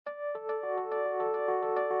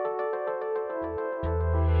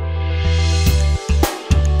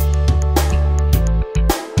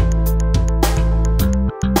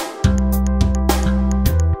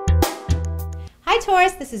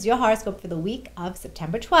this is your horoscope for the week of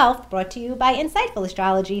September 12th, brought to you by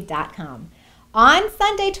InsightfulAstrology.com. On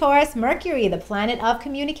Sunday, Taurus, Mercury, the planet of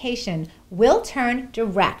communication, will turn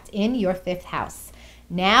direct in your 5th house.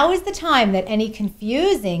 Now is the time that any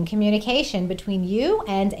confusing communication between you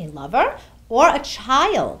and a lover or a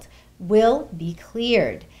child will be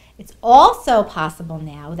cleared. It's also possible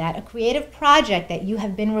now that a creative project that you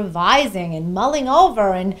have been revising and mulling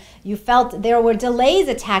over and you felt there were delays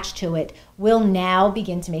attached to it will now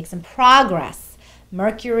begin to make some progress.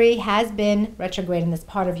 Mercury has been retrograde in this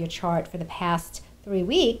part of your chart for the past 3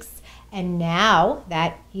 weeks, and now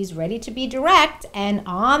that he's ready to be direct and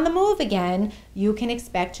on the move again, you can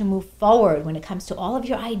expect to move forward when it comes to all of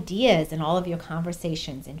your ideas and all of your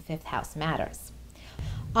conversations in 5th house matters.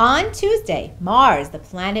 On Tuesday, Mars, the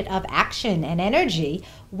planet of action and energy,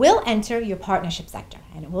 will enter your partnership sector,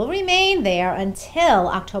 and it will remain there until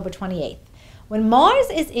October 28th. When Mars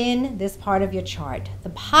is in this part of your chart,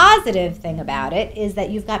 the positive thing about it is that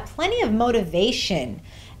you've got plenty of motivation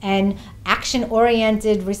and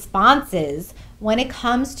action-oriented responses when it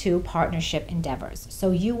comes to partnership endeavors.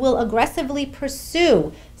 So you will aggressively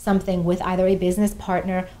pursue something with either a business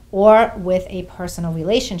partner or with a personal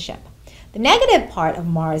relationship. The negative part of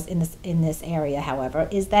Mars in this area, however,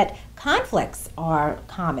 is that conflicts are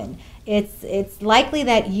common. It's likely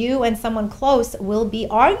that you and someone close will be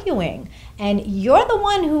arguing, and you're the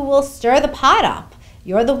one who will stir the pot up.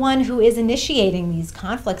 You're the one who is initiating these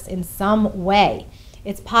conflicts in some way.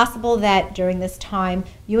 It's possible that during this time,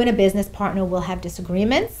 you and a business partner will have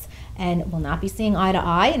disagreements and will not be seeing eye to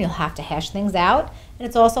eye, and you'll have to hash things out. And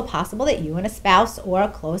it's also possible that you and a spouse or a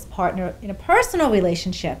close partner in a personal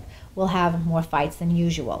relationship will have more fights than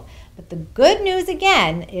usual. But the good news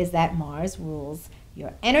again is that Mars rules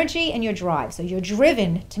your energy and your drive. So you're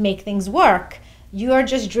driven to make things work. You're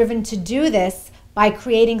just driven to do this by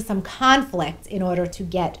creating some conflict in order to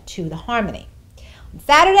get to the harmony. On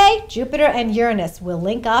Saturday, Jupiter and Uranus will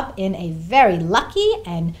link up in a very lucky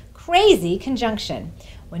and crazy conjunction.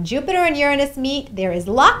 When Jupiter and Uranus meet, there is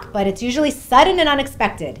luck, but it's usually sudden and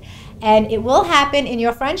unexpected. And it will happen in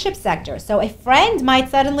your friendship sector. So a friend might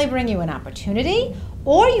suddenly bring you an opportunity,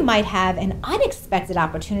 or you might have an unexpected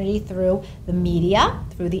opportunity through the media,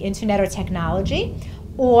 through the internet or technology,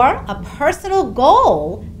 or a personal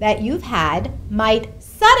goal that you've had might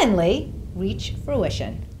suddenly reach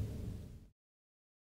fruition.